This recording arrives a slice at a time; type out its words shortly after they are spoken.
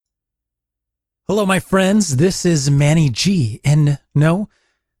Hello, my friends. This is Manny G. And no,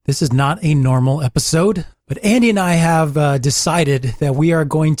 this is not a normal episode, but Andy and I have decided that we are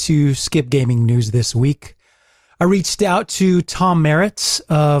going to skip gaming news this week. I reached out to Tom Merritt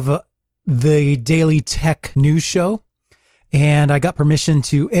of the Daily Tech News Show, and I got permission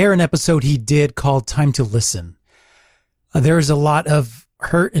to air an episode he did called Time to Listen. There's a lot of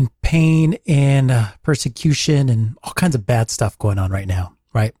hurt and pain and persecution and all kinds of bad stuff going on right now,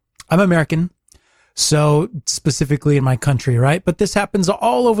 right? I'm American. So specifically in my country, right? But this happens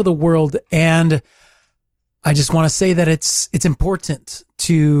all over the world. And I just want to say that it's important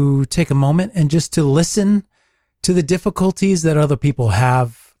to take a moment and just to listen to the difficulties that other people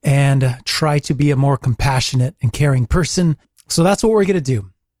have and try to be a more compassionate and caring person. So that's what we're going to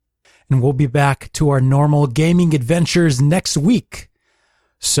do. And we'll be back to our normal gaming adventures next week.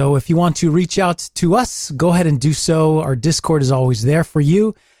 So if you want to reach out to us, go ahead and do so. Our Discord is always there for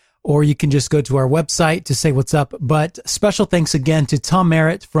you. Or you can just go to our website to say what's up. But special thanks again to Tom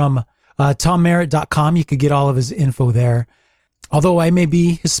Merritt from TomMerritt.com. You could get all of his info there. Although I may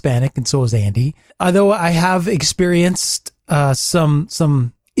be Hispanic, and so is Andy. Although I have experienced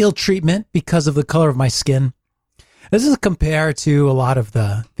some ill treatment because of the color of my skin. This is compared to a lot of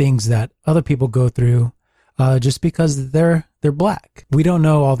the things that other people go through just because they're black. We don't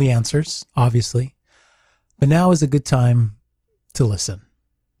know all the answers, obviously. But now is a good time to listen.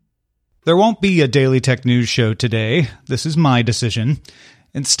 There won't be a Daily Tech News show today. This is my decision.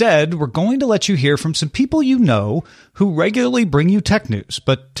 Instead, we're going to let you hear from some people you know who regularly bring you tech news,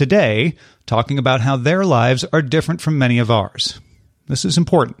 but today, talking about how their lives are different from many of ours. This is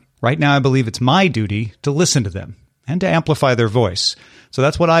important. Right now, I believe it's my duty to listen to them and to amplify their voice. So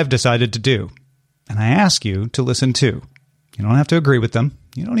that's what I've decided to do. And I ask you to listen too. You don't have to agree with them.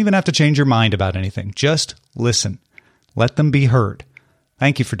 You don't even have to change your mind about anything. Just listen. Let them be heard.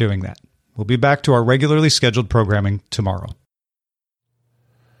 Thank you for doing that. We'll be back to our regularly scheduled programming tomorrow.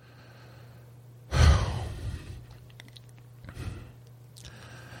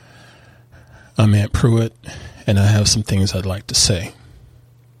 I'm Ant Pruitt, and I have some things I'd like to say.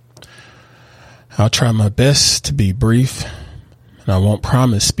 I'll try my best to be brief, and I won't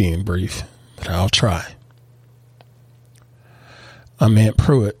promise being brief, but I'll try. I'm Ant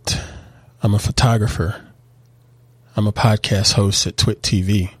Pruitt. I'm a photographer. I'm a podcast host at Twit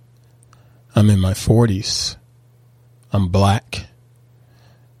TV. I'm in my 40s. I'm black.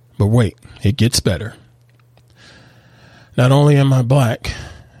 But wait, it gets better. Not only am I black,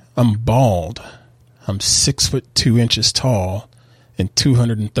 I'm bald. I'm 6'2" tall and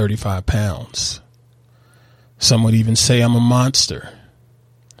 235 pounds. Some would even say I'm a monster.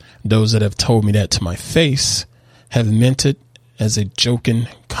 Those that have told me that to my face have meant it as a joking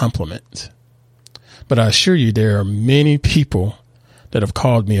compliment. But I assure you there are many people that have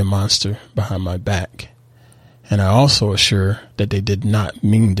called me a monster behind my back. And I also assure that they did not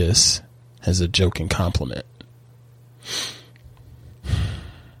mean this as a joking compliment.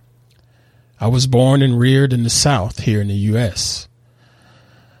 I was born and reared in the South here in the U.S.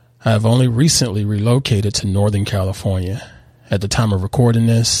 I have only recently relocated to Northern California. At the time of recording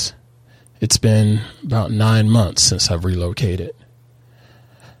this, it's been about 9 months since I've relocated.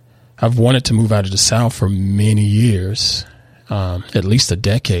 I've wanted to move out of the South for many years. At least a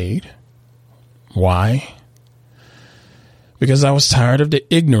decade. Why? Because I was tired of the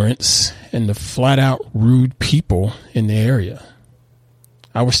ignorance and the flat out rude people in the area.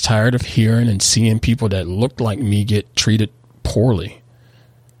 I was tired of hearing and seeing people that looked like me get treated poorly.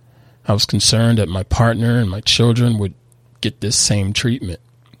 I was concerned that my partner and my children would get this same treatment.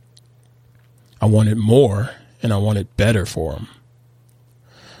 I wanted more and I wanted better for them.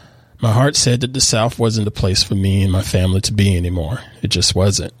 My heart said that the South wasn't the place for me and my family to be anymore. It just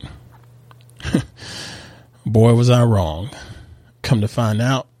wasn't. Boy, was I wrong. Come to find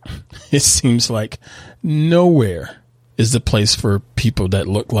out, it seems like nowhere is the place for people that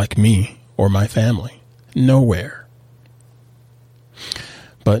look like me or my family. Nowhere.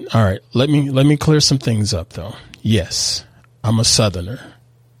 But all right, let me clear some things up though. Yes, I'm a Southerner.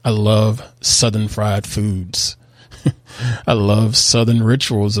 I love Southern fried foods. I love Southern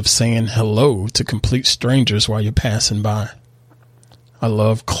rituals of saying hello to complete strangers while you're passing by. I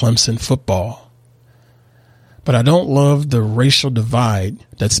love Clemson football. But I don't love the racial divide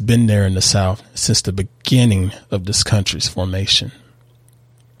that's been there in the South since the beginning of this country's formation.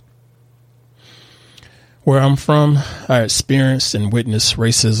 Where I'm from, I experienced and witnessed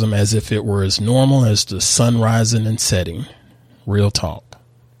racism as if it were as normal as the sun rising and setting. Real talk.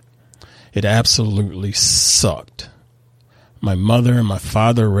 It absolutely sucked. My mother and my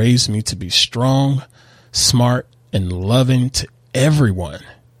father raised me to be strong, smart, and loving to everyone.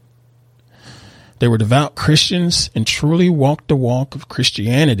 They were devout Christians and truly walked the walk of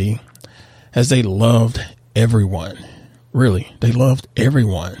Christianity, as they loved everyone. Really, they loved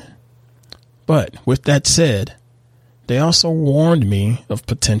everyone. But with that said, they also warned me of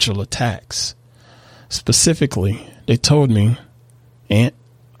potential attacks. Specifically, they told me, they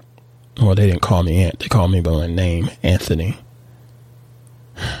didn't call me Ant. They called me by my name, Anthony.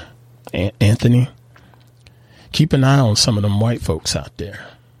 Anthony, keep an eye on some of them white folks out there.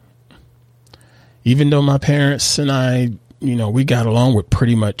 Even though my parents and I, we got along with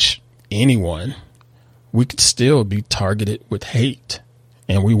pretty much anyone, we could still be targeted with hate.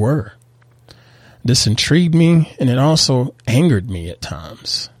 And we were. This intrigued me, and it also angered me at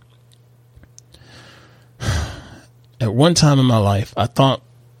times. At one time in my life, I thought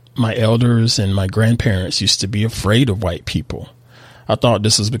my elders and my grandparents used to be afraid of white people. I thought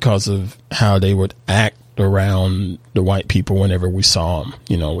this was because of how they would act around the white people whenever we saw them,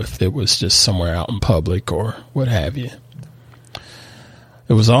 if it was just somewhere out in public or what have you.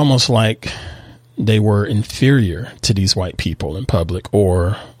 It was almost like they were inferior to these white people in public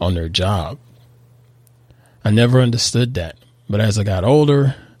or on their job. I never understood that, but as I got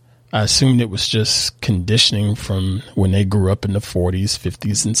older, I assumed it was just conditioning from when they grew up in the 40s,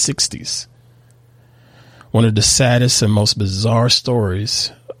 50s, and 60s. One of the saddest and most bizarre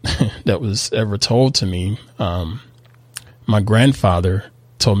stories that was ever told to me, my grandfather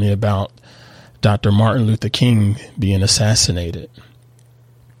told me about Dr. Martin Luther King being assassinated.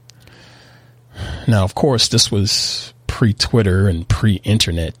 Now, of course, this was pre-Twitter and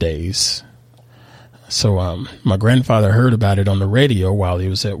pre-internet days. So my grandfather heard about it on the radio while he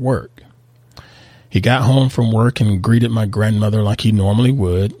was at work. He got home from work and greeted my grandmother like he normally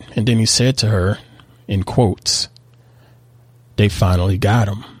would. And then he said to her, in quotes, "They finally got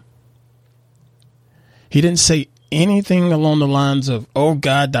him." He didn't say anything along the lines of, "Oh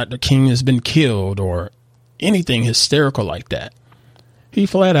God, Dr. King has been killed," or anything hysterical like that. He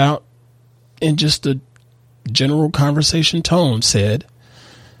flat out, in just a general conversation tone, said,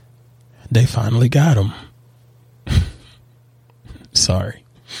 "They finally got him." Sorry.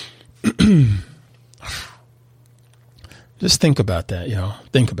 Just think about that, y'all.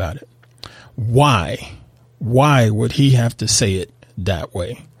 Think about it. Why? Why would he have to say it that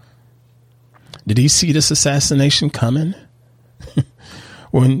way? Did he see this assassination coming?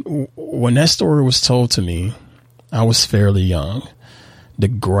 When that story was told to me, I was fairly young. The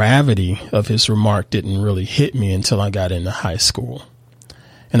gravity of his remark didn't really hit me until I got into high school.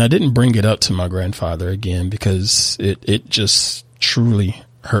 And I didn't bring it up to my grandfather again because it just truly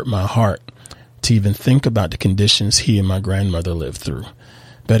hurt my heart to even think about the conditions he and my grandmother lived through.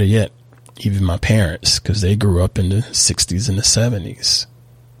 Better yet, even my parents, because they grew up in the 60s and the 70s.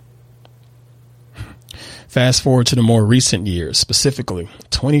 Fast forward to the more recent years, specifically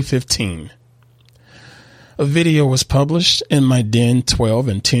 2015. A video was published and my then 12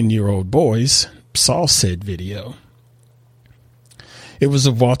 and 10-year-old boys saw said video. It was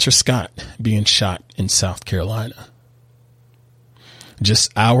of Walter Scott being shot in South Carolina,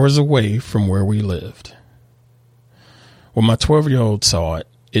 just hours away from where we lived. When my 12-year-old saw it,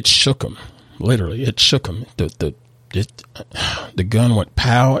 it shook him. Literally, it shook him. The gun went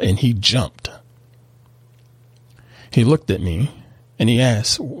pow and he jumped. He looked at me and he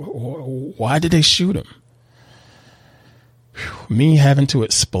asked, "Why did they shoot him?" Me having to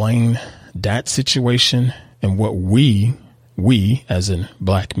explain that situation and what we as in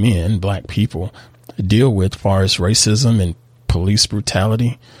black men, black people, deal with as far as racism and police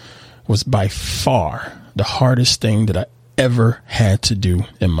brutality was by far the hardest thing that I ever had to do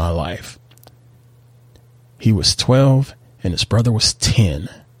in my life. He was 12 and his brother was 10.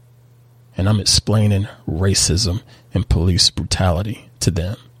 And I'm explaining racism and police brutality to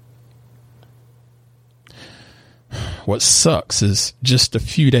them. What sucks is just a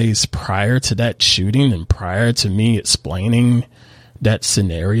few days prior to that shooting and prior to me explaining that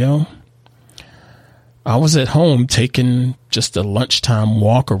scenario, I was at home taking just a lunchtime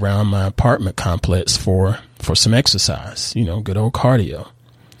walk around my apartment complex for some exercise, good old cardio.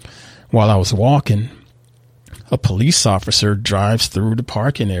 While I was walking, a police officer drives through the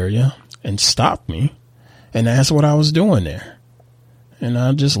parking area and stopped me and asked what I was doing there. And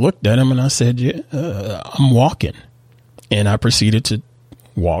I just looked at him and I said, I'm walking. And I proceeded to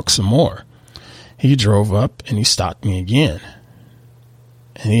walk some more. He drove up and he stopped me again.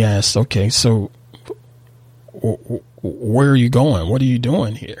 And he asked, "Okay, so where are you going? What are you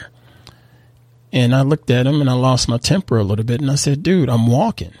doing here?" And I looked at him and I lost my temper a little bit. And I said, "Dude, I'm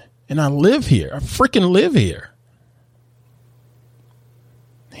walking and I live here. I freaking live here."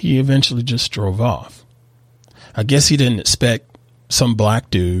 He eventually just drove off. I guess he didn't expect some black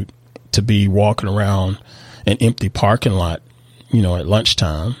dude to be walking around an empty parking lot, at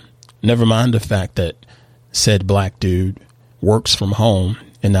lunchtime. Never mind the fact that said black dude works from home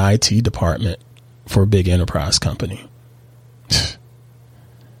in the IT department for a big enterprise company.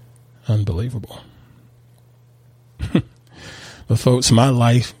 Unbelievable. But folks, my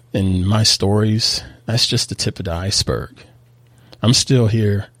life and my stories, that's just the tip of the iceberg. I'm still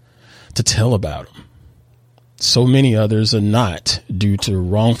here to tell about them. So many others are not, due to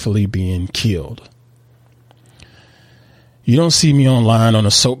wrongfully being killed. You don't see me online on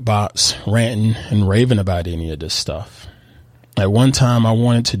a soapbox ranting and raving about any of this stuff. At one time I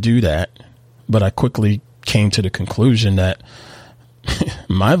wanted to do that, but I quickly came to the conclusion that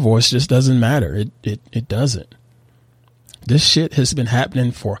my voice just doesn't matter. It doesn't. This shit has been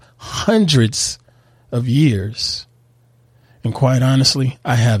happening for hundreds of years. And quite honestly,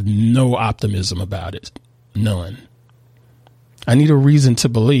 I have no optimism about it. None. I need a reason to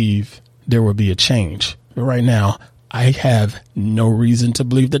believe there will be a change. But right now, I have no reason to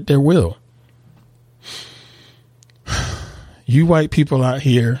believe that there will. You white people out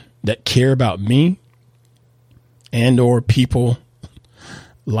here that care about me and or people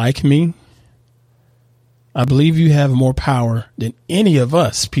like me, I believe you have more power than any of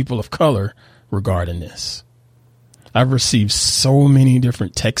us people of color regarding this. I've received so many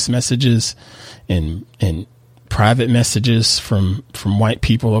different text messages and private messages from white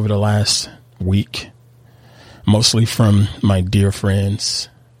people over the last week, mostly from my dear friends.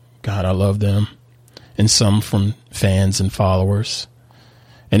 God, I love them. And some from fans and followers.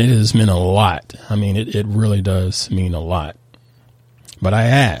 And it has meant a lot. I mean, it really does mean a lot. But I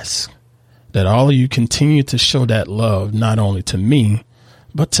ask that all of you continue to show that love, not only to me,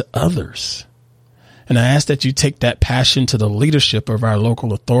 but to others. And I ask that you take that passion to the leadership of our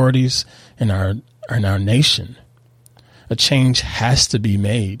local authorities and our nation. A change has to be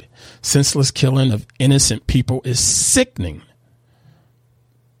made. Senseless killing of innocent people is sickening.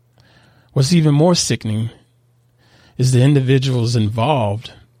 What's even more sickening is the individuals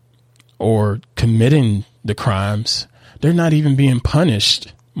involved or committing the crimes. They're not even being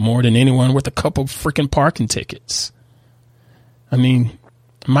punished more than anyone with a couple freaking parking tickets. I mean,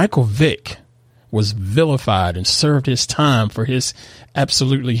 Michael Vick was vilified and served his time for his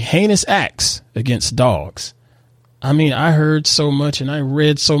absolutely heinous acts against dogs. I mean, I heard so much and I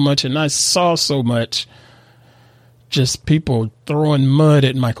read so much and I saw so much. Just people throwing mud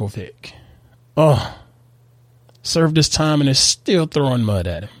at Michael Vick. Oh, served his time and is still throwing mud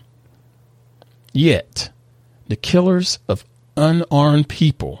at him. Yet, the killers of unarmed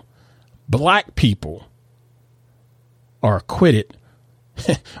people, black people, are acquitted.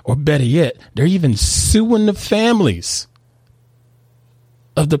 Or better yet, they're even suing the families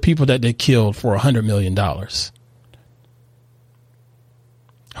of the people that they killed for $100 million.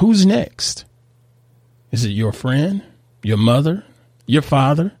 Who's next? Is it your friend, your mother, your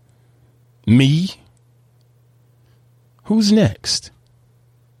father, me? Who's next?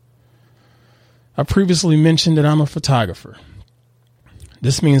 I previously mentioned that I'm a photographer.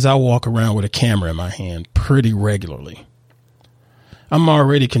 This means I walk around with a camera in my hand pretty regularly. I'm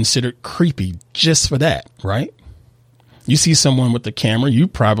already considered creepy just for that, right? You see someone with the camera, you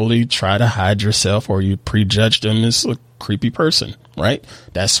probably try to hide yourself or you prejudge them as a creepy person, right?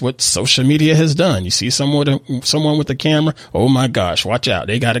 That's what social media has done. You see someone with a camera, oh my gosh, watch out.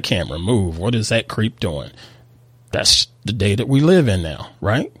 They got a camera. Move. What is that creep doing? That's the day that we live in now,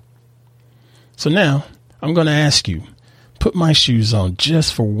 right? So now I'm going to ask you, put my shoes on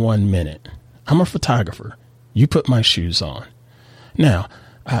just for 1 minute. I'm a photographer. You put my shoes on. Now,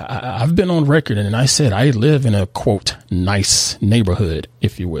 I've been on record and I said I live in a, quote, nice neighborhood,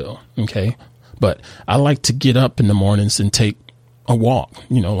 if you will. OK, but I like to get up in the mornings and take a walk,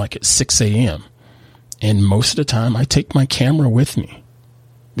 like at 6 a.m. And most of the time I take my camera with me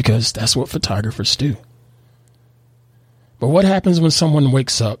because that's what photographers do. But what happens when someone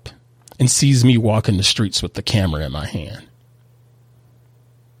wakes up and sees me walking the streets with the camera in my hand?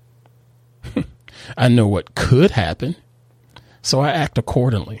 I know what could happen. So I act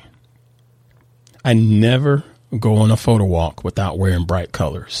accordingly. I never go on a photo walk without wearing bright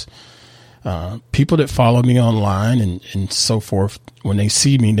colors. People that follow me online and so forth, when they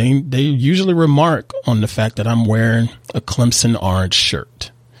see me, they usually remark on the fact that I'm wearing a Clemson orange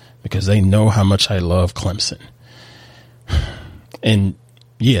shirt because they know how much I love Clemson. And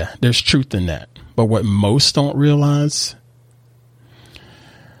yeah, there's truth in that. But what most don't realize,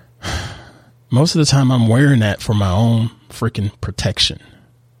 most of the time I'm wearing that for my own freaking protection.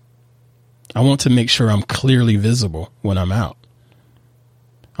 I want to make sure I'm clearly visible when I'm out.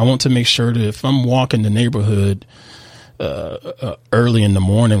 I want to make sure that if I'm walking the neighborhood early in the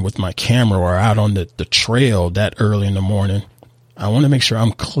morning with my camera or out on the trail that early in the morning, I want to make sure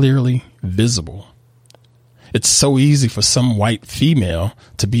I'm clearly visible. It's so easy for some white female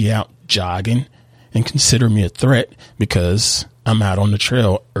to be out jogging and consider me a threat because I'm out on the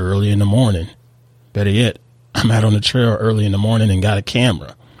trail early in the morning. Better yet, I'm out on the trail early in the morning and got a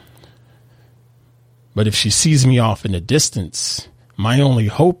camera. But if she sees me off in the distance, my only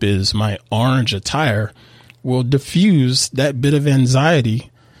hope is my orange attire will diffuse that bit of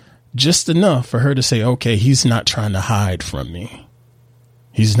anxiety just enough for her to say, okay, he's not trying to hide from me.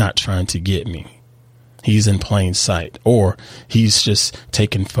 He's not trying to get me. He's in plain sight, or he's just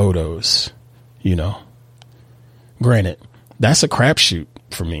taking photos, you know. Granted, that's a crapshoot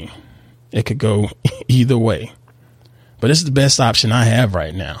for me. It could go either way, but it's the best option I have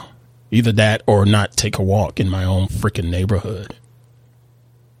right now. Either that or not take a walk in my own freaking neighborhood.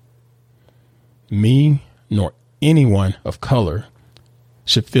 Me nor anyone of color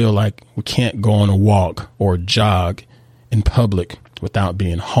should feel like we can't go on a walk or jog in public without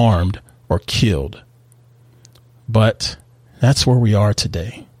being harmed or killed. But that's where we are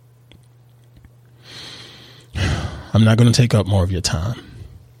today. I'm not going to take up more of your time.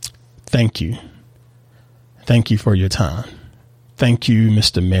 Thank you. Thank you for your time. Thank you,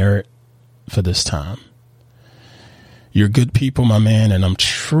 Mr. Merritt, for this time. You're good people, my man, and I'm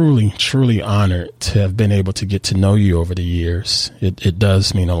truly, truly honored to have been able to get to know you over the years. It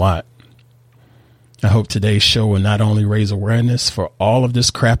does mean a lot. I hope today's show will not only raise awareness for all of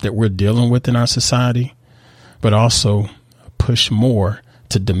this crap that we're dealing with in our society, but also push more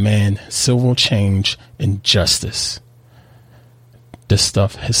to demand civil change and justice. This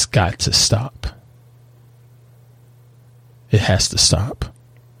stuff has got to stop. It has to stop.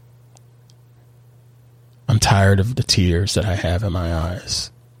 I'm tired of the tears that I have in my eyes.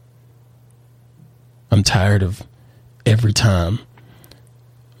 I'm tired of every time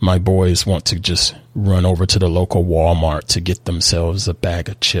my boys want to just run over to the local Walmart to get themselves a bag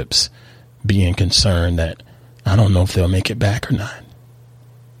of chips, being concerned that I don't know if they'll make it back or not.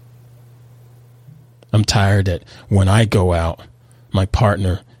 I'm tired that when I go out, my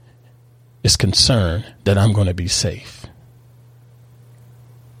partner is concerned that I'm going to be safe.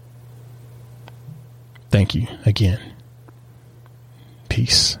 Thank you again.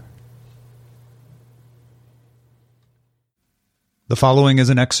 Peace. The following is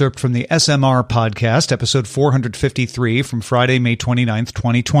an excerpt from the SMR podcast, episode 453 from Friday, May 29th,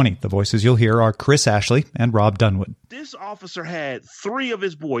 2020. The voices you'll hear are Chris Ashley and Rob Dunwood. This officer had 3 of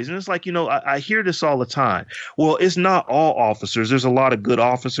his boys, and it's like, I hear this all the time. Well, it's not all officers. There's a lot of good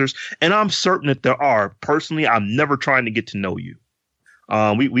officers, and I'm certain that there are. Personally, I'm never trying to get to know you.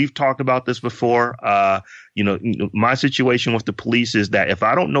 We've talked about this before. My situation with the police is that if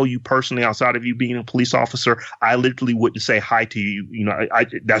I don't know you personally outside of you being a police officer, I literally wouldn't say hi to you.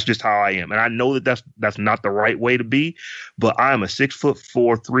 That's just how I am. And I know that that's not the right way to be, but I am a 6'4",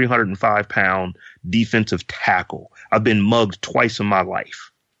 305-pound defensive tackle. I've been mugged twice in my life.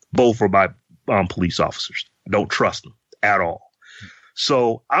 Both were by police officers. I don't trust them at all.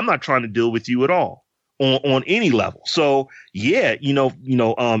 So I'm not trying to deal with you at all. On any level. So yeah,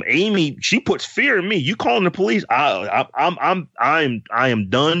 Amy, she puts fear in me. You calling the police? I am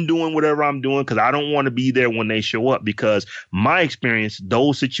done doing whatever I'm doing because I don't want to be there when they show up, because my experience,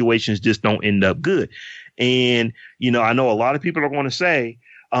 those situations just don't end up good. And I know a lot of people are going to say,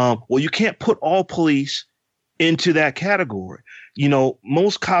 well, you can't put all police into that category.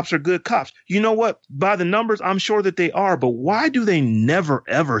 Most cops are good cops. You know what? By the numbers, I'm sure that they are. But why do they never,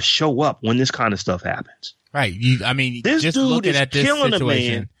 ever show up when this kind of stuff happens? Right. This just dude looking is at this killing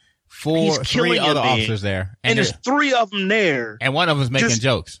situation, He's 3 other officers there. And there's 3 of them there. And one of them's making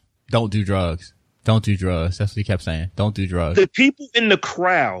jokes. Don't do drugs. Don't do drugs. That's what he kept saying. Don't do drugs. The people in the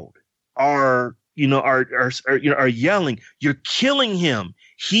crowd are yelling, "You're killing him.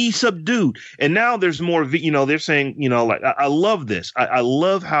 He's subdued." And now there's more, they're saying, I love this. I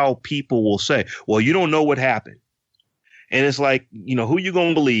love how people will say, well, you don't know what happened. And it's like, who you going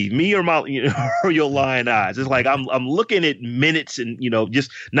to believe, me or my, or your lying eyes? It's like, I'm looking at minutes and,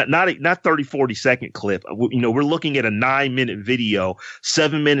 just not 30, 40 second clip. We're looking at a 9-minute video,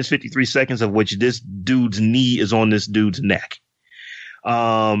 7 minutes, 53 seconds of which this dude's knee is on this dude's neck.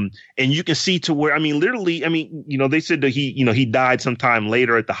 And you can see to where, literally, they said that he died sometime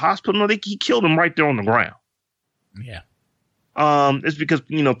later at the hospital. No, he killed him right there on the ground. Yeah. It's because,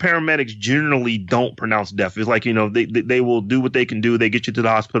 paramedics generally don't pronounce death. It's like, they will do what they can do. They get you to the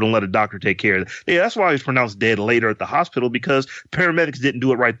hospital and let a doctor take care of it. Yeah, that's why he's pronounced dead later at the hospital, because paramedics didn't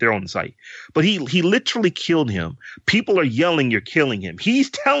do it right there on the site. But he literally killed him. People are yelling, "You're killing him." He's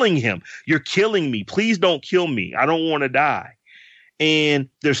telling him, "You're killing me. Please don't kill me. I don't want to die." And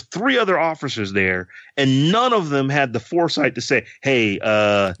there's 3 other officers there, and none of them had the foresight to say, "Hey,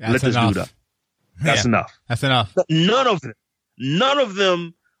 let this dude up." That's enough. That's enough. None of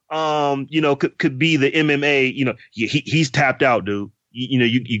them, could be the MMA. He's tapped out, dude.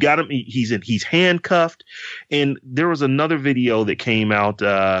 You got him. He's handcuffed. And there was another video that came out.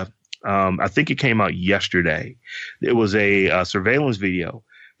 I think it came out yesterday. It was a surveillance video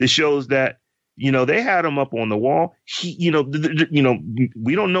that shows that, they had him up on the wall. We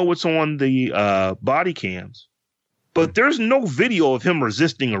don't know what's on the body cams, but there's no video of him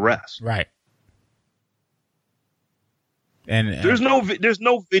resisting arrest. Right. And there's no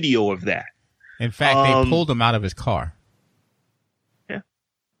video of that. In fact, they pulled him out of his car. Yeah.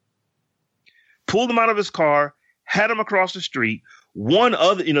 Pulled him out of his car, had him across the street. One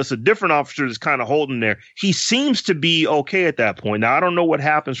other, it's a different officer that's kind of holding there. He seems to be okay at that point. Now, I don't know what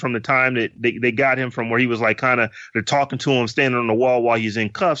happens from the time that they got him from where he was like they're talking to him, standing on the wall while he's in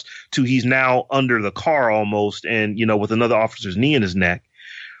cuffs, to he's now under the car almost, and, with another officer's knee in his neck.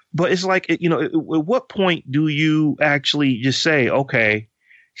 But it's like, at what point do you actually just say, okay,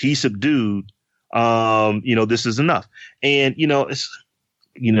 he's subdued, this is enough? And,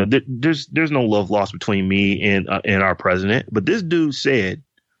 there's no love lost between me and our president. But this dude said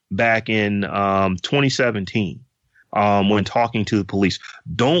back in 2017, when talking to the police,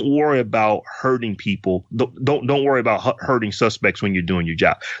 don't worry about hurting people. Don't worry about hurting suspects when you're doing your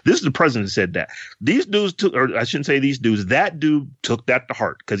job. This is the president that said that. These dudes took, or I shouldn't say these dudes, that dude took that to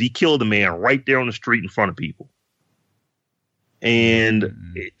heart, because he killed a man right there on the street in front of people. And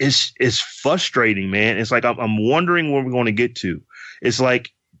it's frustrating, man. It's like, I'm wondering where we're going to get to. It's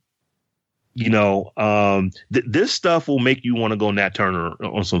like, this stuff will make you want to go Nat Turner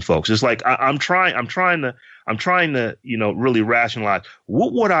on some folks. It's like, I'm trying to, really rationalize,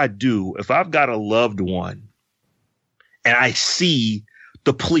 what would I do if I've got a loved one and I see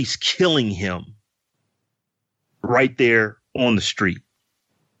the police killing him right there on the street?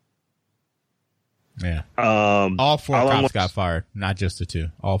 Yeah. All 4 cops got fired, not just the 2.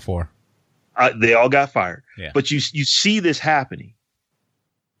 All 4. They all got fired. Yeah. But you see this happening.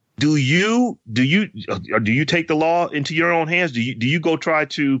 Do you take the law into your own hands? Do you go try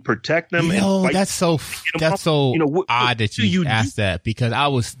to protect them? That's so odd that you asked that, because I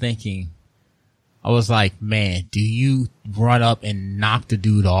was thinking, I was like, man, do you run up and knock the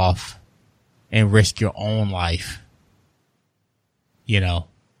dude off and risk your own life?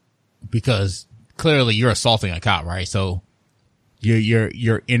 Because clearly you're assaulting a cop, right? So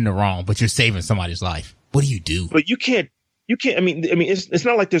you're in the wrong, but you're saving somebody's life. What do you do? But you can't. I mean, it's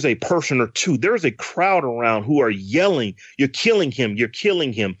not like there's a person or two. There's a crowd around who are yelling, "You're killing him. You're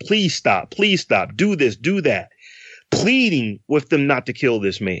killing him. Please stop. Please stop. Do this, do that," pleading with them not to kill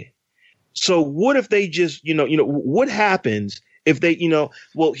this man. So what if they just, what happens if they,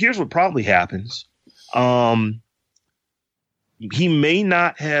 well, here's what probably happens. He may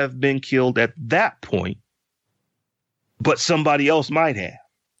not have been killed at that point, but somebody else might have.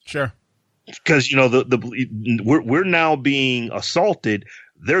 Sure. Because, we're now being assaulted.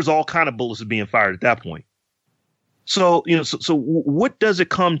 There's all kind of bullets being fired at that point. So, so what does it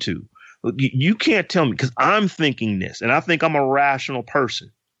come to? You can't tell me, because I'm thinking this, and I think I'm a rational person.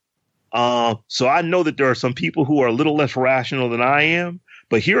 So I know that there are some people who are a little less rational than I am,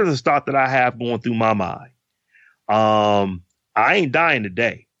 but here's the thought that I have going through my mind. I ain't dying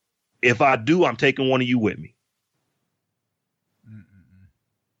today. If I do, I'm taking one of you with me.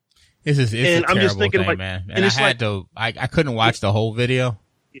 It's a terrible just thinking, thing, man. And I couldn't watch the whole video.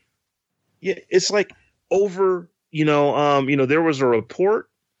 Yeah, it's like over, there was a report,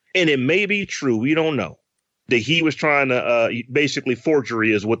 and it may be true, we don't know, that he was trying to basically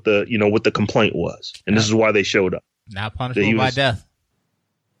forgery is what the complaint was, and this is why they showed up. Not punishable by death.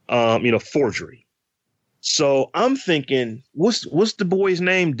 Forgery. So I'm thinking, what's the boy's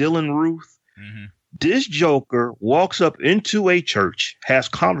name? Dylan Ruth. Mm-hmm. This joker walks up into a church, has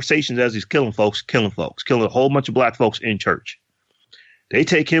conversations as he's killing a whole bunch of black folks in church. They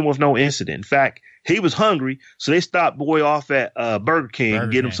take him with no incident. In fact, he was hungry, so they stopped boy off at Burger King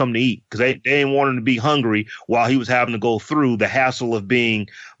and get him something to eat, because they didn't want him to be hungry while he was having to go through the hassle of being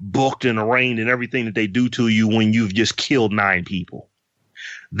booked and arraigned and everything that they do to you when you've just killed 9 people.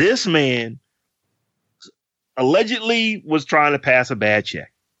 This man allegedly was trying to pass a bad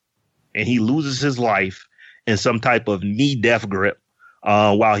check, and he loses his life in some type of knee death grip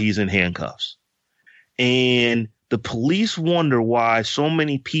while he's in handcuffs. And the police wonder why so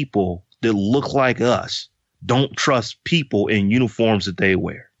many people that look like us don't trust people in uniforms that they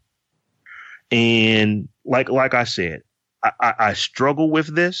wear. And like I said, I struggle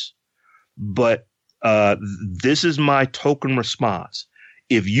with this, but this is my token response.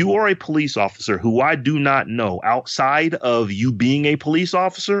 If you are a police officer who I do not know outside of you being a police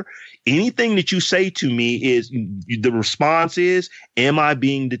officer, anything that you say to me is the response is, am I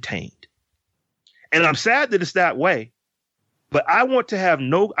being detained? And I'm sad that it's that way, but I want to have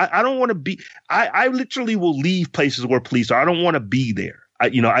I don't want to be, I literally will leave places where police are. I don't want to be there.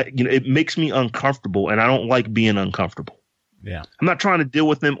 It makes me uncomfortable, and I don't like being uncomfortable. Yeah. I'm not trying to deal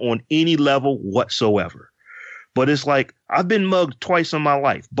with them on any level whatsoever. But it's like, I've been mugged twice in my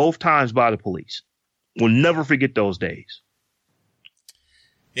life, both times by the police. We'll never forget those days.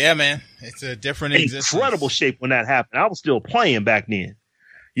 Yeah, man. It's a different existence. Incredible shape when that happened. I was still playing back then,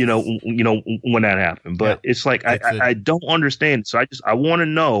 when that happened. But it's like, I don't understand. So I want to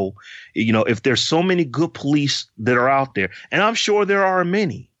know, if there's so many good police that are out there, and I'm sure there are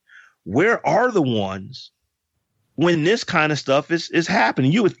many, where are the ones when this kind of stuff is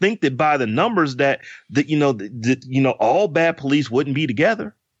happening? You would think that by the numbers that all bad police wouldn't be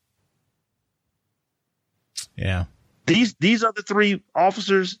together. Yeah. These other three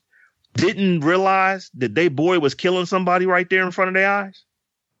officers didn't realize that their boy was killing somebody right there in front of their eyes.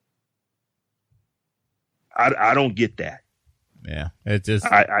 I don't get that. Yeah. It's just,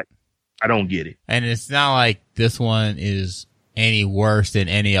 I don't get it. And it's not like this one is any worse than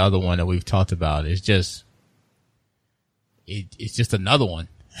any other one that we've talked about. It's just, it's just another one.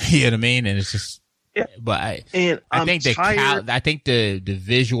 You know what I mean? And it's just, yeah. But I think the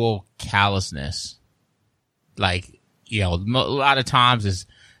visual callousness, like, a lot of times is,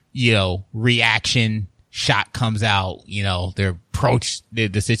 reaction, shot comes out, they're approached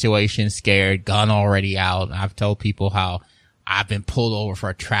the situation scared, gun already out. I've told people how I've been pulled over for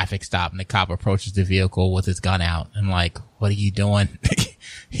a traffic stop and the cop approaches the vehicle with his gun out. I'm like, what are you doing?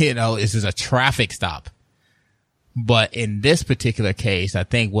 This is a traffic stop. But in this particular case, I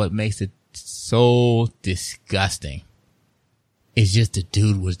think what makes it so disgusting is just the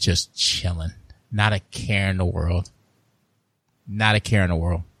dude was just chilling. Not a care in the world. Not a care in the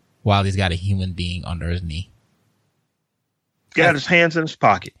world. While he's got a human being under his knee. Got his hands in his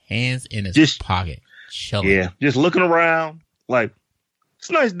pocket. Hands in his pocket. Chilling. Yeah. Just looking around like, it's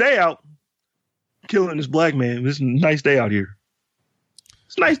a nice day out. Killing this black man. It's a nice day out here.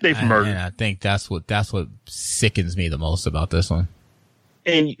 It's a nice day for murder. And I think that's what sickens me the most about this one.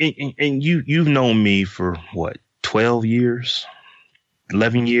 And you've known me for what, 12 years,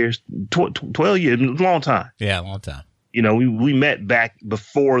 11 years, 12 years, a long time. Yeah, a long time. We met back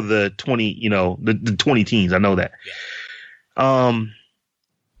before the 20 teens. I know that. Yeah. I'm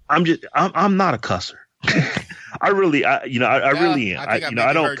not a cusser. I really am.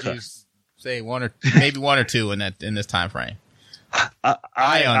 I don't cuss. You say one or two in this time frame.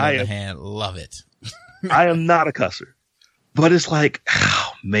 I on the other hand, love it. I am not a cusser, but it's like,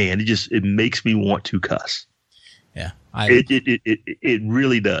 oh man, it makes me want to cuss. Yeah, it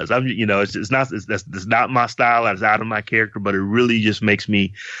really does. It's not my style. It's out of my character, but it really just makes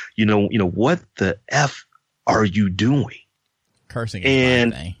me, what the F are you doing? Cursing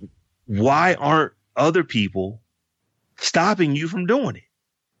is my thing. Why aren't other people stopping you from doing it?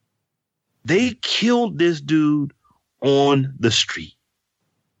 They killed this dude on the street.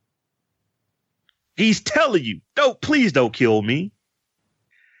 He's telling you, please don't kill me.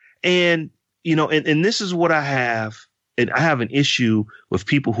 And, and this is what I have. And I have an issue with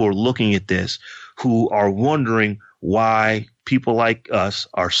people who are looking at this, who are wondering why people like us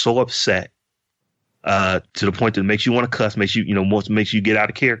are so upset to the point that it makes you want to cuss, makes you get out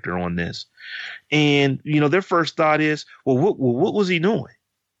of character on this. And, their first thought is, well, what was he doing?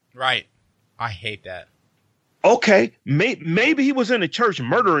 Right. I hate that. Okay, maybe he was in a church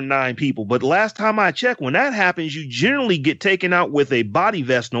murdering 9 people, but last time I checked, when that happens, you generally get taken out with a body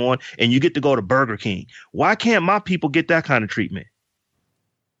vest on and you get to go to Burger King. Why can't my people get that kind of treatment?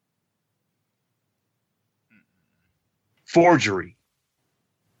 Forgery.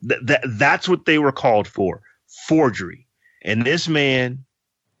 That's what they were called for. Forgery. And this man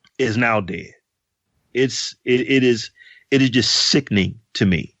is now dead. It is just sickening to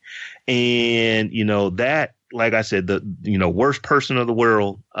me. And, that, like I said, the, worst person of the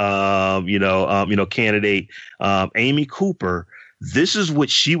world, candidate, Amy Cooper, this is what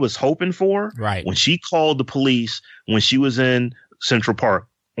she was hoping for. Right. When she called the police, when she was in Central Park.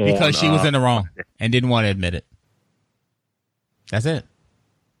 Because she was in the wrong and didn't want to admit it. That's it.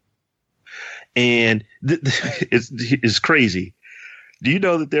 And it's crazy. Do you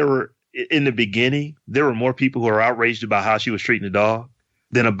know that there were, in the beginning, there were more people who were outraged about how she was treating the dog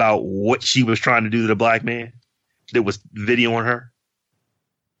than about what she was trying to do to the black man that was videoing her?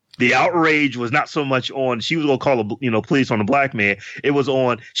 The outrage was not so much on she was going to call the police on the black man. It was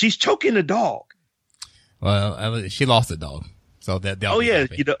on she's choking the dog. Well, she lost the dog, so that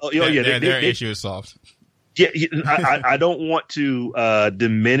their issue is solved. Yeah, I don't want to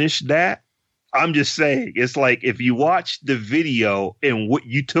diminish that. I'm just saying, it's like if you watch the video and what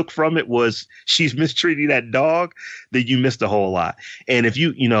you took from it was she's mistreating that dog, then you missed a whole lot. And if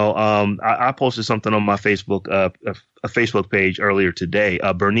I posted something on my Facebook, a Facebook page earlier today.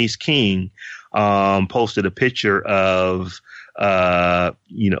 Bernice King posted a picture of Colin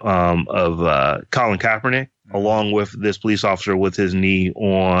Kaepernick along with this police officer with his knee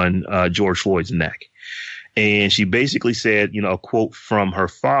on George Floyd's neck. And she basically said, a quote from her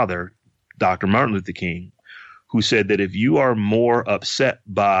father, Dr. Martin Luther King, who said that if you are more upset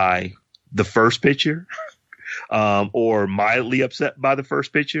by the first picture or mildly upset by the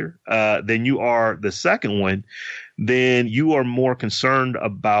first picture than you are the second one, then you are more concerned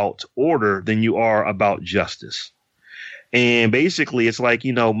about order than you are about justice. And basically, it's like,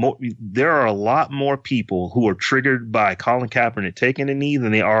 there are a lot more people who are triggered by Colin Kaepernick taking a knee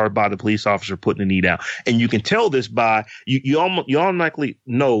than they are by the police officer putting the knee down. And you can tell this by you automatically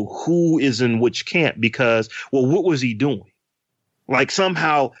know who is in which camp because, well, what was he doing? Like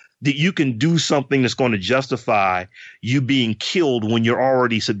somehow that you can do something that's going to justify you being killed when you're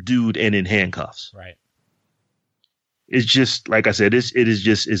already subdued and in handcuffs. Right. It's just, like I said, it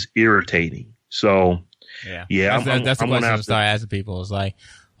is irritating. So. Yeah. That's the question I start asking people. It's like,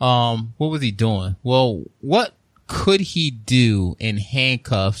 what was he doing? Well, what could he do in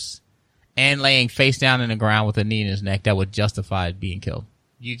handcuffs and laying face down in the ground with a knee in his neck that would justify being killed?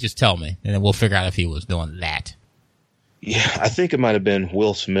 You just tell me, and then we'll figure out if he was doing that. Yeah, I think it might have been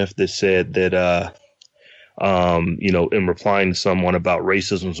Will Smith that said that, in replying to someone about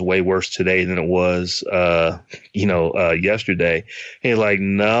racism is way worse today than it was, yesterday. He's like,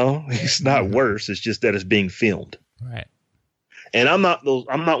 no, it's not worse. It's just that it's being filmed. Right. And I'm not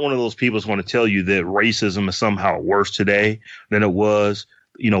one of those people who's going to tell you that racism is somehow worse today than it was,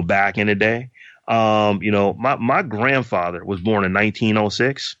 back in the day. My grandfather was born in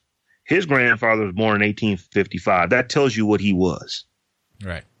 1906. His grandfather was born in 1855. That tells you what he was.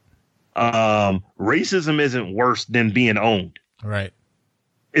 Right. Racism isn't worse than being owned. Right.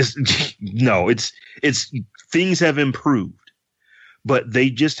 It's things have improved, but they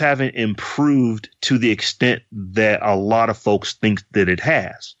just haven't improved to the extent that a lot of folks think that it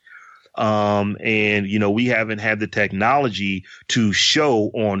has. We haven't had the technology to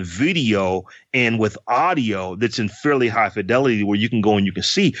show on video and with audio that's in fairly high fidelity where you can go and you can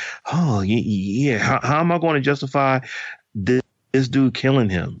see, how am I going to justify this dude killing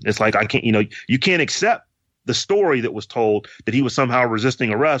him? It's like, I can't, you can't accept the story that was told that he was somehow resisting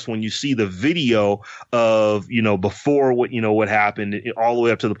arrest when you see the video of, before what happened all the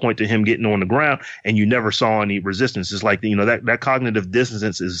way up to the point to him getting on the ground and you never saw any resistance. It's like, that cognitive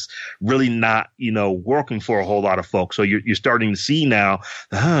dissonance is really not, working for a whole lot of folks. So you're starting to see now,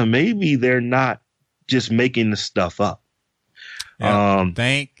 maybe they're not just making this stuff up.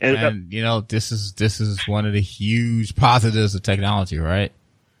 This is one of the huge positives of technology, right?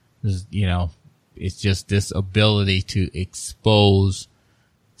 It's just this ability to expose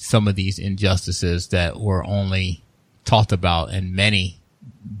some of these injustices that were only talked about and many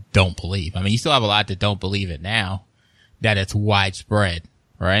don't believe. I mean, you still have a lot that don't believe it now, that it's widespread,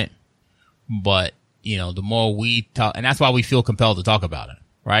 right? But, the more we talk, and that's why we feel compelled to talk about it,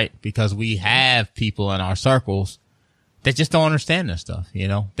 right? Because we have people in our circles that just don't understand this stuff,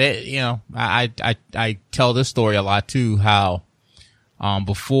 I tell this story a lot too, how,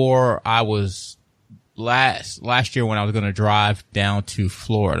 before I was last year when I was going to drive down to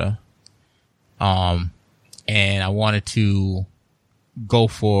Florida, and I wanted to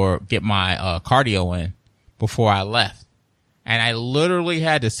get my, cardio in before I left. And I literally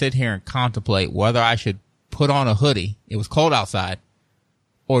had to sit here and contemplate whether I should put on a hoodie. It was cold outside,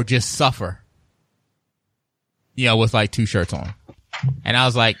 or just suffer, with like 2 shirts on. And I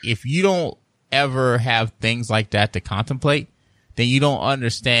was like, if you don't ever have things like that to contemplate, then you don't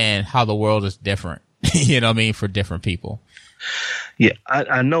understand how the world is different, for different people. Yeah,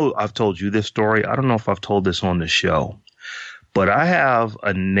 I know I've told you this story. I don't know if I've told this on the show, but I have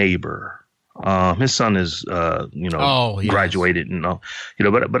a neighbor. His son is, graduated,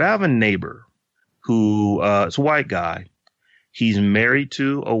 but I have a neighbor who, is a white guy. He's married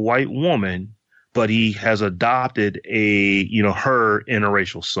to a white woman, but he has adopted her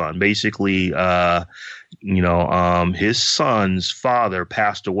interracial son. Basically, his son's father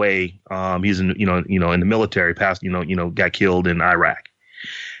passed away. He's in the military, got killed in Iraq.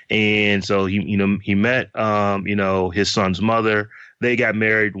 And so he met, his son's mother. They got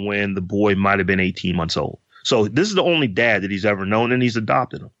married when the boy might've been 18 months old. So this is the only dad that he's ever known, and he's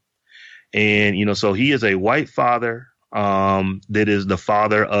adopted him. And, so he is a white father, that is the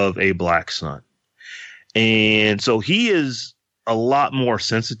father of a black son. And so he is a lot more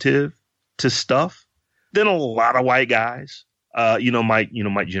sensitive to stuff than a lot of white guys,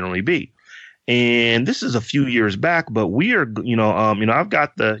 might generally be. And this is a few years back, but we are, I've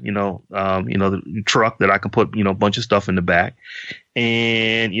got the, the truck that I can put, a bunch of stuff in the back.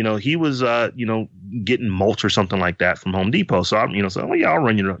 And, he was, getting mulch or something like that from Home Depot. So I'll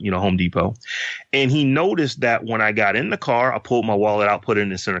run you, Home Depot. And he noticed that when I got in the car, I pulled my wallet out, put it in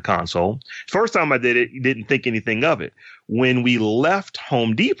the center console. First time I did it, he didn't think anything of it. When we left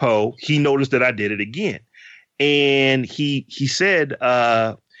Home Depot, he noticed that I did it again. And he said,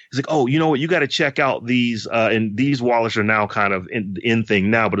 he's like, oh, you know what? You got to check out these, and these wallets are now kind of in thing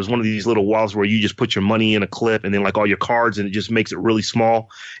now, but it's one of these little wallets where you just put your money in a clip and then like all your cards, and it just makes it really small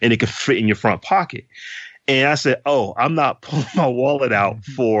and it can fit in your front pocket. And I said, oh, I'm not pulling my wallet out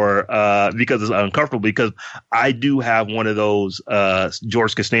because it's uncomfortable, because I do have one of those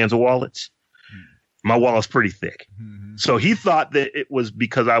George Costanza wallets. My wallet's pretty thick. Mm-hmm. So he thought that it was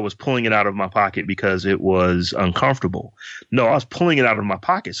because I was pulling it out of my pocket because it was uncomfortable. No, I was pulling it out of my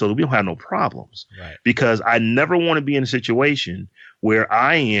pocket so that we don't have no problems. Right. Because I never want to be in a situation where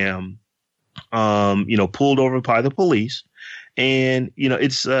I am, pulled over by the police. And,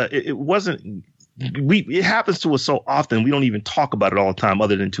 it wasn't. It happens to us so often we don't even talk about it all the time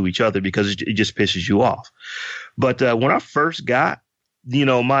other than to each other because it just pisses you off. But when I first got,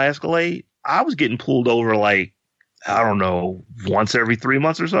 my Escalade, I was getting pulled over like, I don't know, once every 3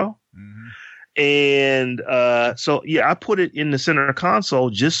 months or so. Mm-hmm. And I put it in the center console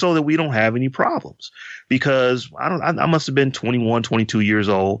just so that we don't have any problems, because I must have been 21, 22 years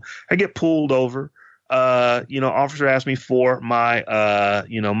old. I get pulled over. Officer asked me for my,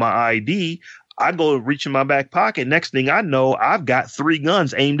 my ID. I go reach in my back pocket. Next thing I know, I've got 3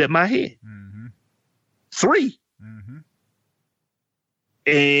 guns aimed at my head. Mm-hmm. 3. Mm-hmm.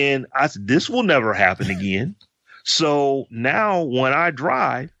 And I said, this will never happen again. So now when I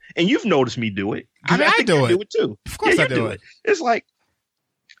drive, and you've noticed me do it. I do it too. Of course I do it. It's like,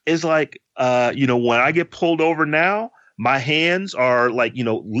 when I get pulled over now, my hands are like,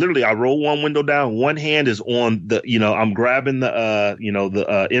 literally I roll one window down. One hand is on the, I'm grabbing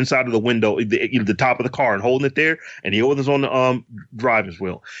the, inside of the window, the top of the car and holding it there. And the other's on the driver's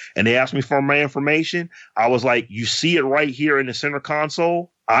wheel. And they asked me for my information. I was like, you see it right here in the center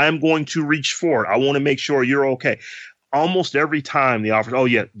console. I am going to reach for it. I want to make sure you're okay. Almost every time the officer, oh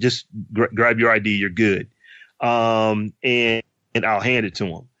yeah, just grab your ID. You're good. And I'll hand it to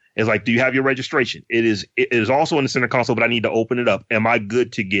him. It's like, do you have your registration? It is also in the center console, but I need to open it up. Am I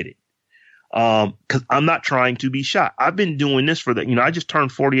good to get it? Because I'm not trying to be shot. I've been doing this for I just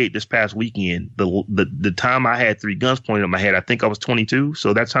turned 48 this past weekend. The time I had 3 guns pointed at my head, I think I was 22.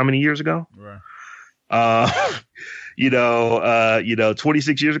 So that's how many years ago? Right.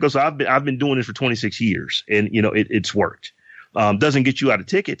 26 years ago. So I've been doing this for 26 years, and it's worked. Doesn't get you out of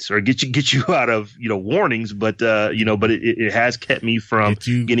tickets or get you out of, warnings, but it has kept me from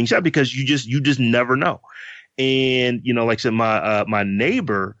getting shot, because you just never know. And, like I said, my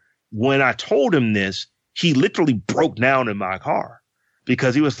neighbor, when I told him this, he literally broke down in my car,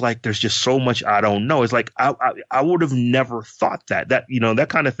 because he was like, there's just so much I don't know. It's like, I would have never thought that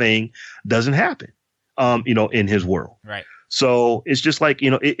kind of thing doesn't happen, in his world. Right. So it's just like,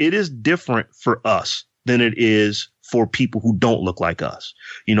 it is different for us than it is for people who don't look like us.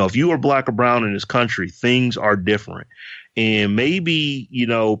 If you are black or brown in this country, things are different. And maybe,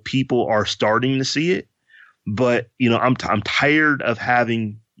 people are starting to see it, but, I'm tired of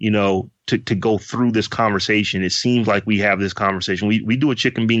having, to go through this conversation. It seems like we have this conversation. We do a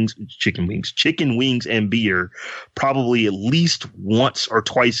chicken wings and beer probably at least once or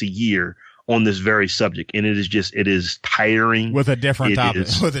twice a year on this very subject. And it is tiring. With a different topic,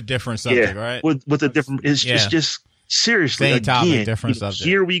 with a different subject, right? With a different, it's just seriously, same topic, different subject.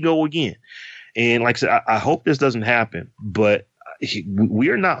 Here we go again. And like I said, I hope this doesn't happen, but we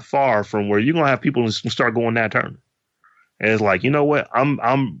are not far from where you're going to have people start going that turn. And it's like, you know what? I'm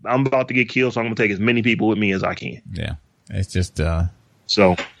about to get killed, so I'm going to take as many people with me as I can. Yeah. It's just,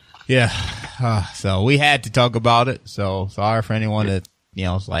 so. Yeah. So we had to talk about it. So sorry for anyone that,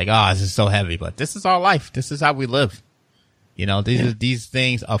 it's like, this is so heavy, but this is our life. This is how we live. You know, these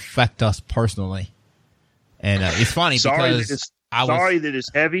things affect us personally. And it's funny because sorry that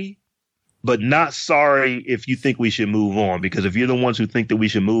it's heavy, but not sorry if you think we should move on. Because if you're the ones who think that we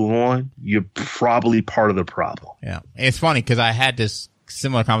should move on, you're probably part of the problem. Yeah. It's funny because I had this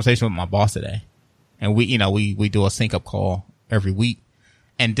similar conversation with my boss today. And we do a sync up call every week.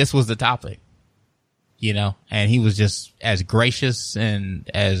 And this was the topic, you know, and he was just as gracious and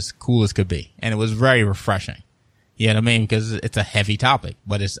as cool as could be. And it was very refreshing. You know what I mean? Because it's a heavy topic,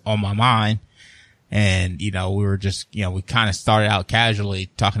 but it's on my mind. And, you know, we were just, you know, we kind of started out casually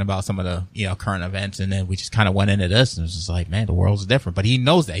talking about some of the, you know, current events. And then we just kind of went into this and it was just like, man, the world's different. But he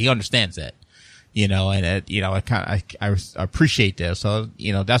knows that. He understands that, you know, and, you know, I appreciate that. So,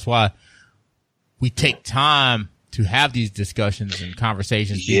 you know, that's why we take time to have these discussions and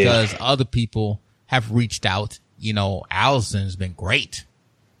conversations because other people have reached out. You know, Allison's been great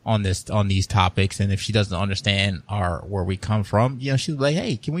on these topics. And if she doesn't understand where we come from, you know, she's like,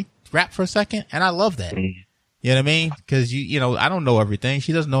 hey, can we rap for a second? And I love that. You know what I mean? Cause you know, I don't know everything.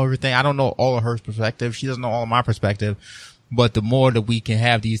 She doesn't know everything. I don't know all of her perspective. She doesn't know all of my perspective. But the more that we can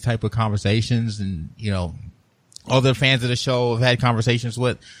have these type of conversations and, you know, other fans of the show have had conversations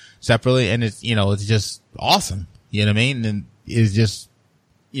with separately and it's, you know, it's just awesome. You know what I mean? And it's just,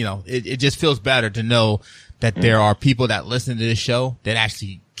 you know, it just feels better to know that there are people that listen to this show that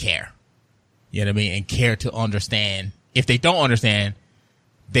actually care. You know what I mean? And care to understand. If they don't understand,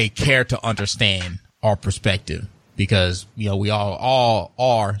 they care to understand our perspective because, you know, we all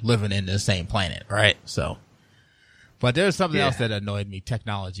are living in the same planet, right? So, but there's something else that annoyed me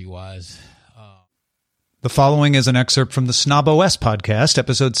technology wise. The following is an excerpt from the Snob OS podcast,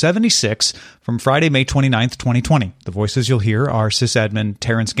 episode 76, from Friday, May 29th, 2020. The voices you'll hear are sysadmin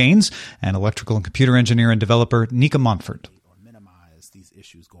Terrence Gaines and electrical and computer engineer and developer Nika Montfort. Or minimize these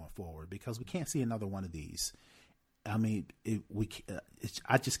issues going forward because we can't see another one of these. I mean,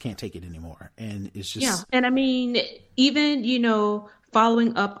 I just can't take it anymore. And it's just... And I mean, even, you know,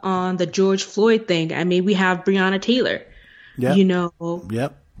 following up on the George Floyd thing, I mean, we have Breonna Taylor, you know.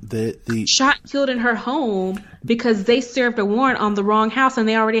 Yep. The shot and killed in her home because they served a warrant on the wrong house and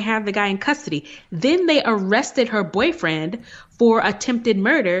they already have the guy in custody. Then they arrested her boyfriend for attempted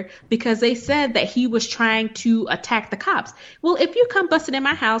murder because they said that he was trying to attack the cops. Well, if you come busting in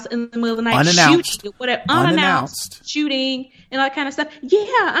my house in the middle of the night, unannounced shooting and all that kind of stuff,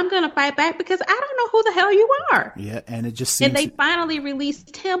 I'm going to fight back because I don't know who the hell you are. Yeah, and it just seems... And they finally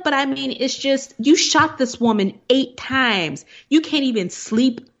released him, but I mean, it's just, you shot this woman 8 times. You can't even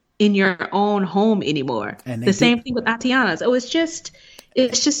sleep in your own home anymore. And the same thing with Atiana. So it's just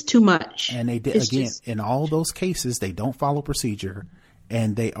too much. And they did in all those cases, they don't follow procedure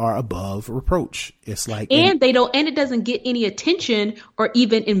and they are above reproach. It's like, and it doesn't get any attention or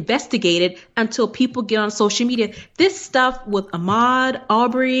even investigated until people get on social media. This stuff with Ahmaud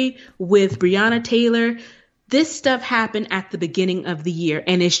Arbery, with Breonna Taylor, this stuff happened at the beginning of the year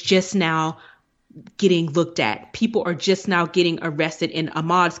and it's just now getting looked at. People are just now getting arrested in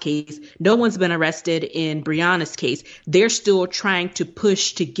Ahmaud's case. No one's been arrested in Breonna's case. They're still trying to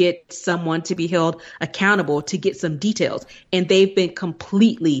push to get someone to be held accountable to get some details. And they've been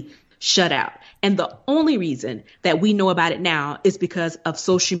completely shut out. And the only reason that we know about it now is because of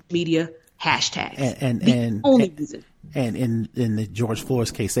social media hashtags. And only reason. And in the George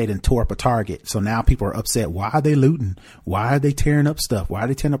Floyd's case, they done tore up a Target. So now people are upset. Why are they looting? Why are they tearing up stuff? Why are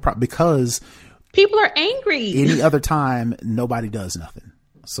they tearing up because people are angry. Any other time, nobody does nothing.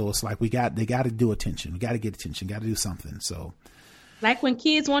 So it's like they got to do attention. We got to get attention. Got to do something. So, like when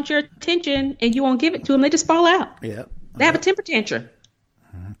kids want your attention and you won't give it to them, they just fall out. Yeah, they have a temper tantrum.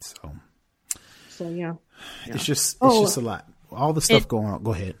 So yeah, it's just a lot. All the stuff going on.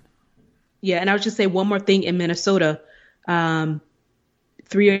 Go ahead. Yeah, and I would just say one more thing in Minnesota. 3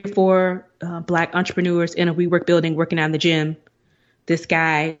 or 4 Black entrepreneurs in a WeWork building working out in the gym. This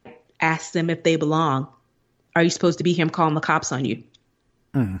guy asked them if they belong. Are you supposed to be here? I'm calling the cops on you.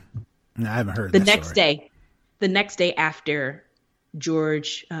 No, I haven't heard the next day after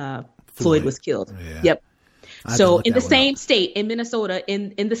George Floyd was killed. Yeah. Yep. So in the same state, in Minnesota,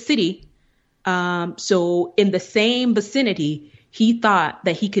 in the city, so in the same vicinity, he thought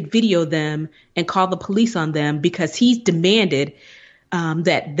that he could video them and call the police on them because he demanded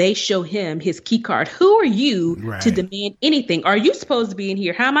that they show him his key card. Who are you to demand anything? Are you supposed to be in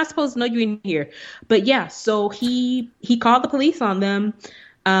here? How am I supposed to know you're in here? But yeah, so he called the police on them.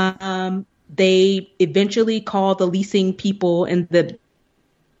 They eventually called the leasing people, and the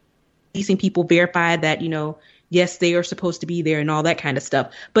leasing people verified that, yes, they are supposed to be there and all that kind of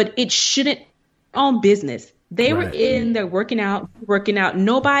stuff. But it shouldn't, on business, They were in there working out.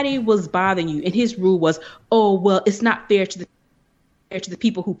 Nobody was bothering you. And his rule was, oh, well, it's not fair to the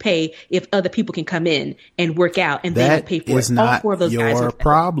people who pay if other people can come in and work out and they don't pay for it. All four of those guys are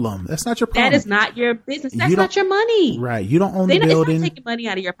problem. That's not your problem. That is not your business. That's not your money. Right. You don't own the building. They're not taking money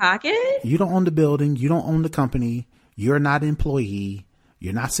out of your pocket. You don't own the building. You don't own the company. You're not an employee.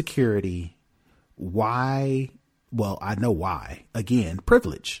 You're not security. Why? Well, I know why. Again,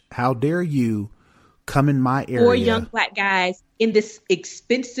 privilege. How dare you come in my area? 4 young black guys in this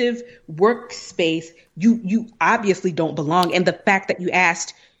expensive workspace. You obviously don't belong. And the fact that you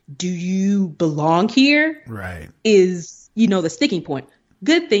asked, do you belong here? Right. Is, the sticking point.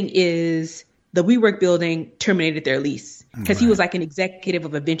 Good thing is the WeWork building terminated their lease because he was like an executive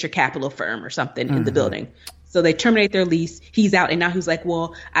of a venture capital firm or something in the building. So they terminate their lease. He's out. And now he's like,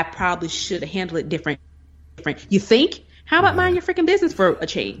 well, I probably should have handled it different. You think? How about mind your freaking business for a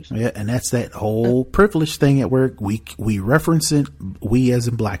change? Yeah, and that's that whole privilege thing at work. We reference it. We as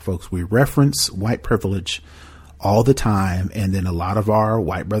in black folks, we reference white privilege all the time, and then a lot of our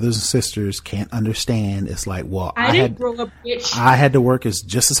white brothers and sisters can't understand. It's like, well, I didn't grow up rich. I had to work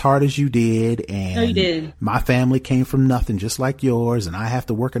just as hard as you did, and no, you did. My family came from nothing, just like yours, and I have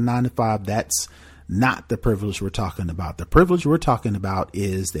to work a 9 to 5. That's not the privilege we're talking about. The privilege we're talking about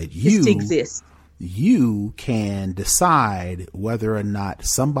is that you exist. You can decide whether or not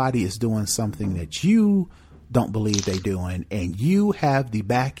somebody is doing something that you don't believe they're doing, and you have the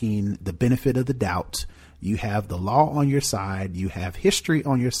backing, the benefit of the doubt. You have the law on your side. You have history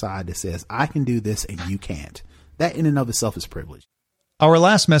on your side that says, I can do this and you can't. That in and of itself is privilege. Our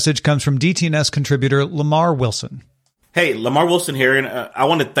last message comes from DTNS contributor Lamar Wilson. Hey, Lamar Wilson here, and I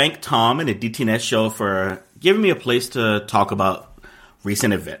want to thank Tom and the DTNS show for giving me a place to talk about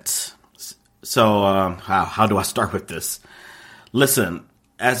recent events. So how do I start with this? Listen,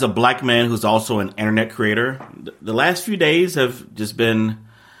 as a black man who's also an internet creator, the last few days have just been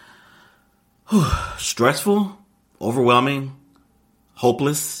stressful, overwhelming,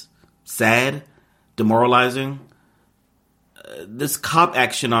 hopeless, sad, demoralizing. This cop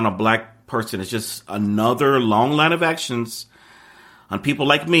action on a black person is just another long line of actions on people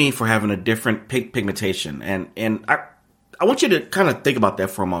like me for having a different pigmentation. And I want you to kind of think about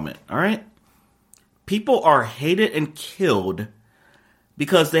that for a moment, all right? People are hated and killed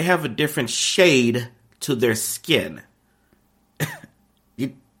because they have a different shade to their skin.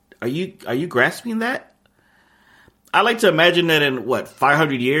 Are you grasping that? I like to imagine that in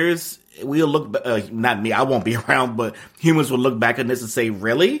 500 years we'll look. Not me, I won't be around, but humans will look back on this and say,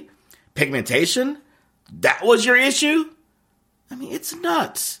 "Really, pigmentation? That was your issue?" I mean, it's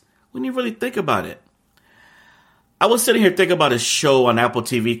nuts when you really think about it. I was sitting here thinking about a show on Apple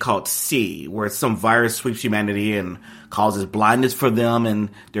TV called See, where some virus sweeps humanity and causes blindness for them and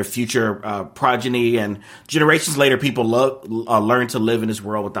their future progeny. And generations later, people learn to live in this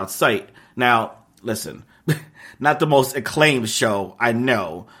world without sight. Now, listen, not the most acclaimed show, I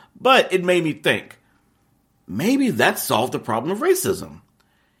know, but it made me think, maybe that solved the problem of racism.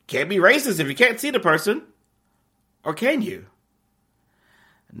 Can't be racist if you can't see the person. Or can you?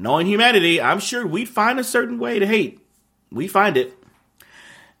 Knowing humanity, I'm sure we'd find a certain way to hate. We find it.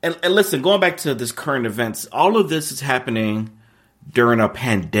 And listen, going back to this current events, all of this is happening during a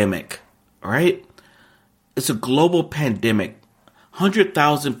pandemic, all right? It's a global pandemic.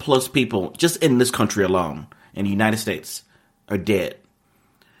 100,000 plus people just in this country alone, in the United States, are dead.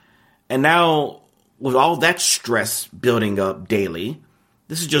 And now, with all that stress building up daily,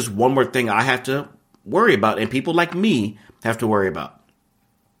 this is just one more thing I have to worry about, and people like me have to worry about.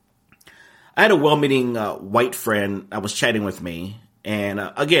 I had a well-meaning white friend that was chatting with me, and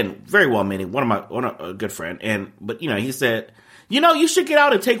again, very well-meaning, a good friend. But he said, you should get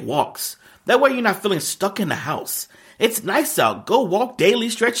out and take walks. That way, you're not feeling stuck in the house. It's nice out. Go walk daily,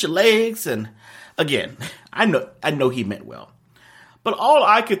 stretch your legs, and again, I know he meant well, but all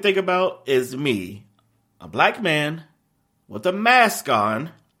I could think about is me, a black man with a mask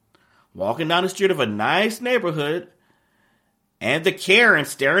on, walking down the street of a nice neighborhood. And the Karen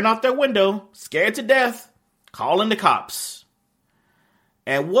staring out their window, scared to death, calling the cops.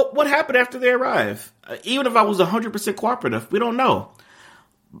 And what happened after they arrive? Even if I was 100% cooperative, we don't know.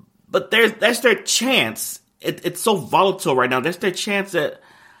 But that's their chance. It's so volatile right now. That's their chance that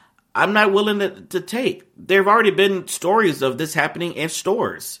I'm not willing to take. There have already been stories of this happening in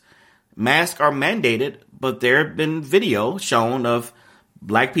stores. Masks are mandated, but there have been video shown of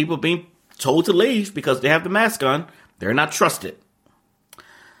black people being told to leave because they have the mask on. They're not trusted.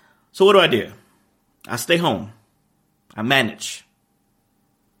 So what do? I stay home. I manage.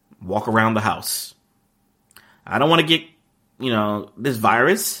 Walk around the house. I don't want to get, this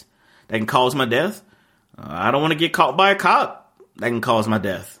virus that can cause my death. I don't want to get caught by a cop that can cause my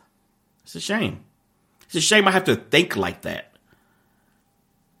death. It's a shame. It's a shame I have to think like that.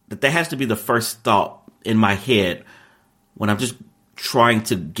 That has to be the first thought in my head when I'm just trying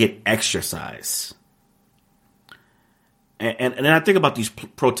to get exercise. And then I think about these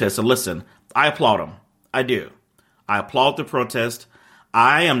protests, and listen, I applaud them. I do. I applaud the protest.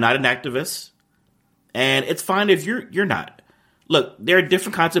 I am not an activist, and it's fine if you're not. Look, there are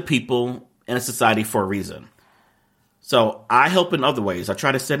different kinds of people in a society for a reason. So I help in other ways. I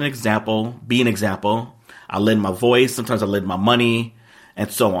try to set an example, be an example. I lend my voice. Sometimes I lend my money,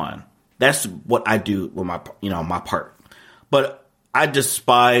 and so on. That's what I do with my part. But I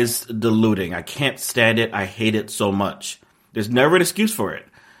despise the looting. I can't stand it. I hate it so much. There's never an excuse for it,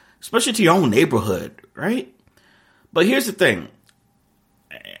 especially to your own neighborhood, right? But here's the thing,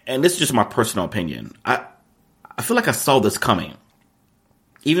 and this is just my personal opinion. I feel like I saw this coming,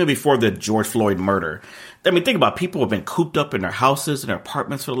 even before the George Floyd murder. I mean, think about it. People have been cooped up in their houses and their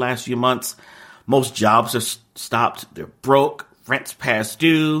apartments for the last few months. Most jobs are stopped. They're broke. Rent's past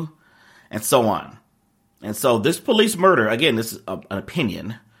due, and so on. And so this police murder, again, this is an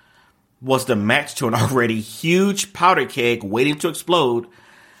opinion, was the match to an already huge powder keg waiting to explode.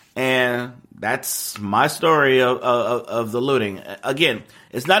 And that's my story of the looting. Again,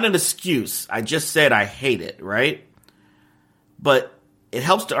 it's not an excuse. I just said I hate it, right? But it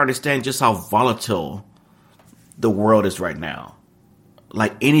helps to understand just how volatile the world is right now.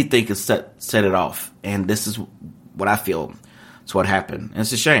 Like anything can set it off. And this is what I feel. It's what happened. And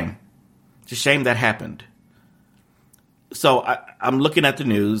it's a shame. It's a shame that happened. So I'm looking at the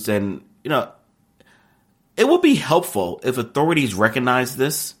news, and, it would be helpful if authorities recognize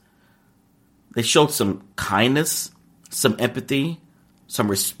this. They showed some kindness, some empathy, some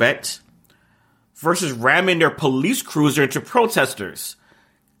respect, versus ramming their police cruiser into protesters,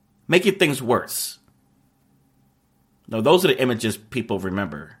 making things worse. No, those are the images people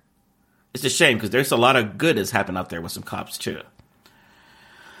remember. It's a shame because there's a lot of good that's happened out there with some cops too.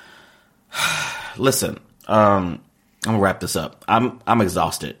 Listen, I'm gonna wrap this up. I'm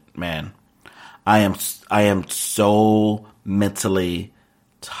exhausted, man. I am so mentally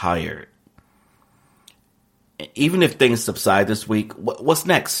tired. Even if things subside this week, what's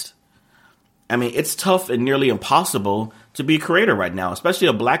next? I mean, it's tough and nearly impossible to be a creator right now, especially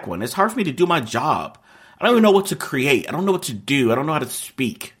a black one. It's hard for me to do my job. I don't even know what to create. I don't know what to do. I don't know how to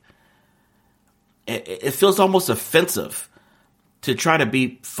speak. It feels almost offensive to try to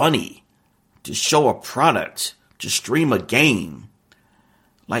be funny, to show a product, to stream a game.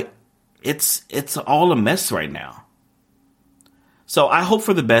 Like, it's all a mess right now. So I hope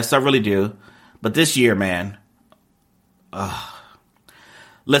for the best. I really do. But this year, man,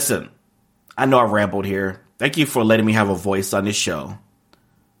 listen, I know I rambled here. Thank you for letting me have a voice on this show.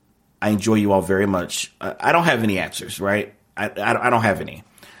 I enjoy you all very much. I don't have any answers, right? I don't have any.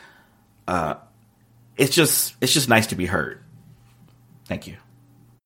 It's just nice to be heard. Thank you.